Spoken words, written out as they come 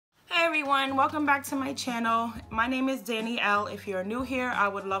everyone, welcome back to my channel. My name is Danielle. If you're new here, I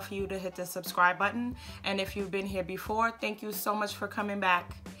would love for you to hit the subscribe button, and if you've been here before, thank you so much for coming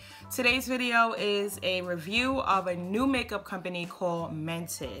back. Today's video is a review of a new makeup company called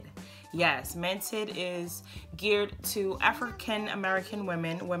Mented. Yes, Mented is geared to African American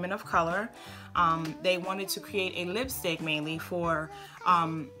women of color. They wanted to create a lipstick mainly for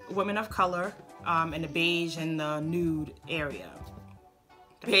women of color in the beige and the nude area.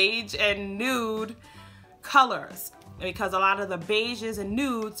 Beige and nude colors, because a lot of the beiges and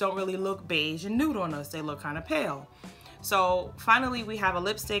nudes don't really look beige and nude on us. They look kind of pale. So finally we have a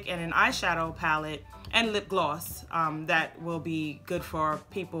lipstick and an eyeshadow palette and lip gloss that will be good for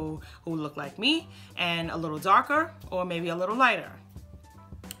people who look like me and a little darker or maybe a little lighter.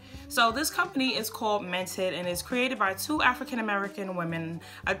 So this company is called Mented and is created by two African American women.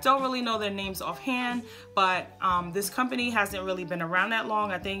 I don't really know their names offhand, but this company hasn't really been around that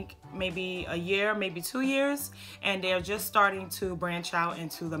long. I think maybe a year, maybe 2 years, and they're just starting to branch out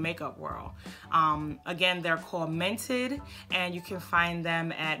into the makeup world. Again, they're called Mented, and you can find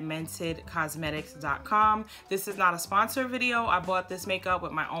them at mentedcosmetics.com. This is not a sponsored video. I bought this makeup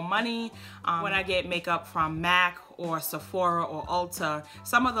with my own money. When I get makeup from MAC or Sephora or Ulta,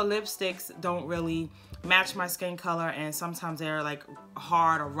 some of the lipsticks don't really match my skin color, and sometimes they're like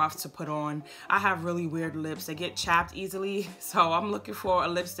hard or rough to put on. I have really weird lips. They get chapped easily, so I'm looking for a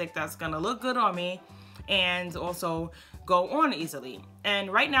lipstick that's gonna look good on me and also go on easily.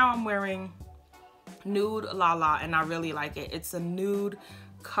 And right now I'm wearing Nude La La, and I really like it. It's a nude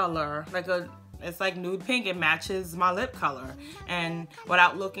color, it's like nude pink. It matches my lip color, and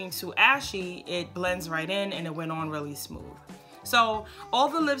without looking too ashy, it blends right in and it went on really smooth. So all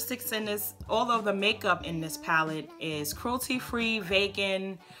the lipsticks in this, all of the makeup in this palette is cruelty-free,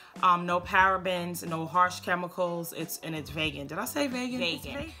 vegan, no parabens, no harsh chemicals. It's vegan. Did I say vegan?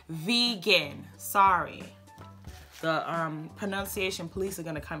 Vegan. Vegan. Sorry. The pronunciation police are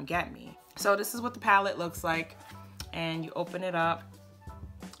gonna come get me. So this is what the palette looks like, and you open it up,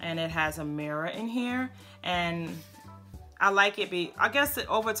 and it has a mirror in here, and I like it. I guess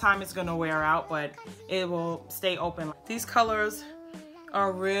over time it's gonna wear out, but it will stay open. These colors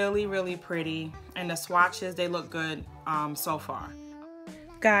are really, really pretty, and the swatches, they look good so far.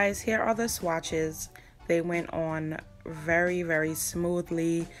 Guys, here are the swatches. They went on very, very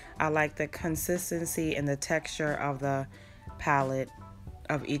smoothly. I like the consistency and the texture of the palette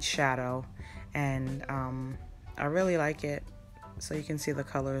of each shadow, and I really like it. So you can see the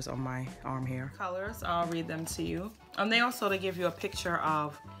colors on my arm here. Colors, I'll read them to you. They give you a picture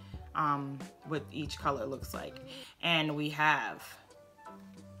of what each color looks like. And we have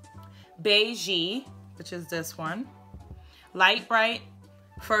Beige, which is this one, Light Bright,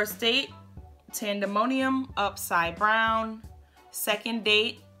 First Date, Tandemonium, Upside Brown, Second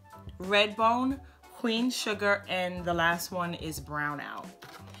Date, Red Bone, Queen Sugar, and the last one is Brown Out.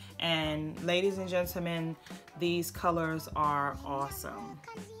 And ladies and gentlemen, these colors are awesome.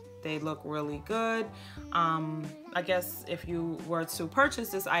 They look really good. I guess if you were to purchase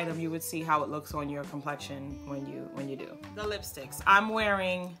this item, you would see how it looks on your complexion when you do. The lipsticks. I'm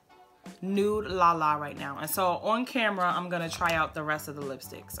wearing Nude La La right now. And so on camera, I'm gonna try out the rest of the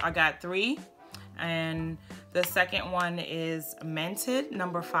lipsticks. I got 3, and the second one is Mented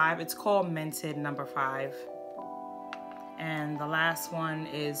number 5. It's called Mented number 5. And the last one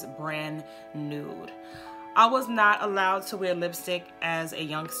is Brand Nude. I was not allowed to wear lipstick as a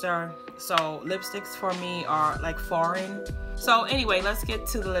youngster, so lipsticks for me are like foreign. So anyway, let's get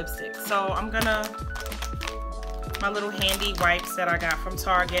to the lipstick. So I'm gonna, my little handy wipes that I got from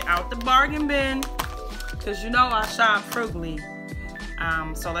Target out the bargain bin, because you know I shop frugally.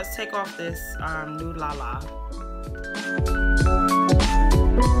 So let's take off this Nude La La.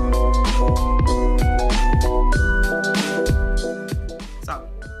 So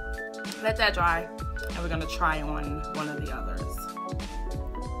let that dry, and we're gonna try on one of the others.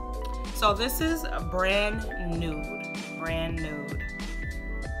 So this is Brand Nude, Brand Nude.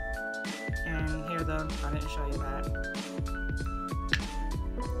 And here I didn't show you that.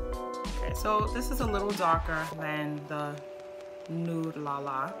 Okay, so this is a little darker than the Nude La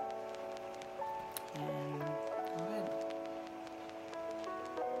La. And go ahead.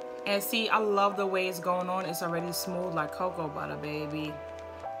 And see, I love the way it's going on. It's already smooth like cocoa butter, baby.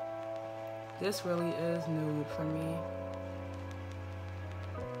 This really is nude for me.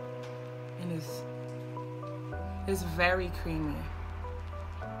 And it's very creamy.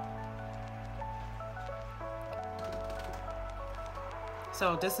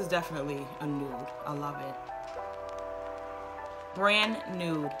 So this is definitely a nude. I love it. Brand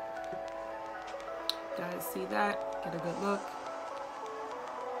Nude. Guys, see that? Get a good look.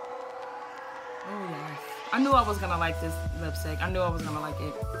 I knew I was gonna like this lipstick. I knew I was gonna like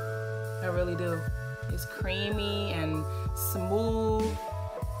it. I really do. It's creamy and smooth.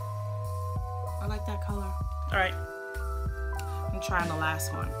 I like that color. All right, I'm trying the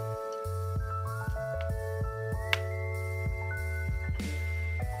last one.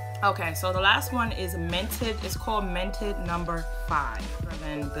 Okay, so the last one is Mented. It's called Mented number 5.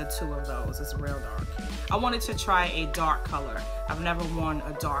 And the 2 of those, it's real dark. I wanted to try a dark color. I've never worn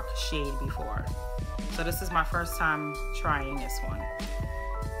a dark shade before. So this is my first time trying this one.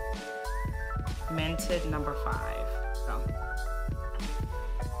 Mented number 5. So.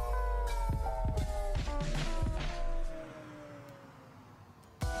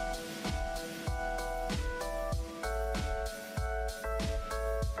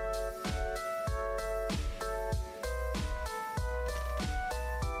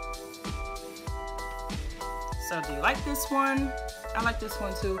 So do you like this one? I like this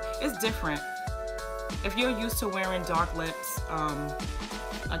one too. It's different. If you're used to wearing dark lips,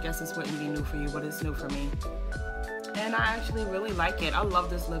 I guess this wouldn't be new for you, but it's new for me. And I actually really like it. I love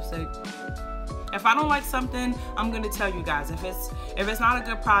this lipstick. If I don't like something, I'm gonna tell you guys. If it's not a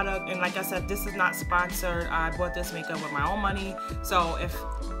good product, and like I said, this is not sponsored. I bought this makeup with my own money. So if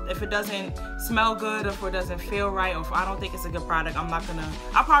it doesn't smell good, or if it doesn't feel right, or if I don't think it's a good product, I'll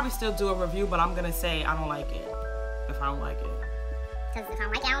probably still do a review, but I'm gonna say I don't like it if I don't like it. Because if I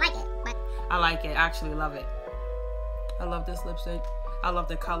don't like it, I don't like it. But I like it. I actually love it. I love this lipstick. I love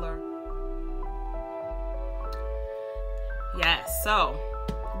the color. Yes, so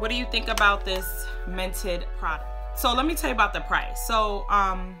what do you think about this Mented product? So let me tell you about the price. So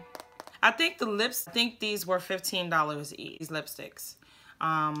I think these were $15 each, these lipsticks.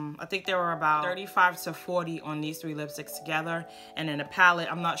 I think there were about 35 to 40 on these 3 lipsticks together, and in a palette,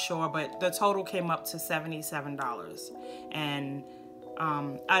 I'm not sure, but the total came up to $77. And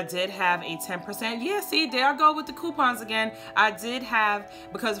I did have a 10%. Yeah, see, there I go with the coupons again. I did have,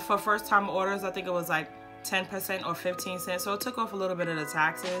 because for first time orders, I think it was like 10% or 15 cents. So it took off a little bit of the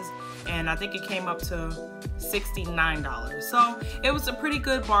taxes, and I think it came up to $69. So it was a pretty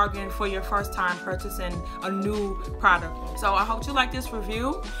good bargain for your first time purchasing a new product. So I hope you like this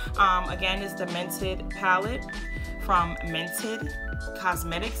review. Again, it's the Mented palette from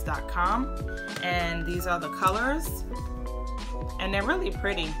MentedCosmetics.com, and these are the colors, and they're really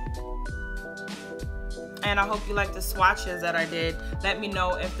pretty. And I hope you like the swatches that I did. Let me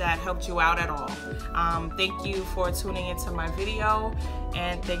know if that helped you out at all. Thank you for tuning into my video,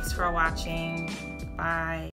 and thanks for watching. Bye.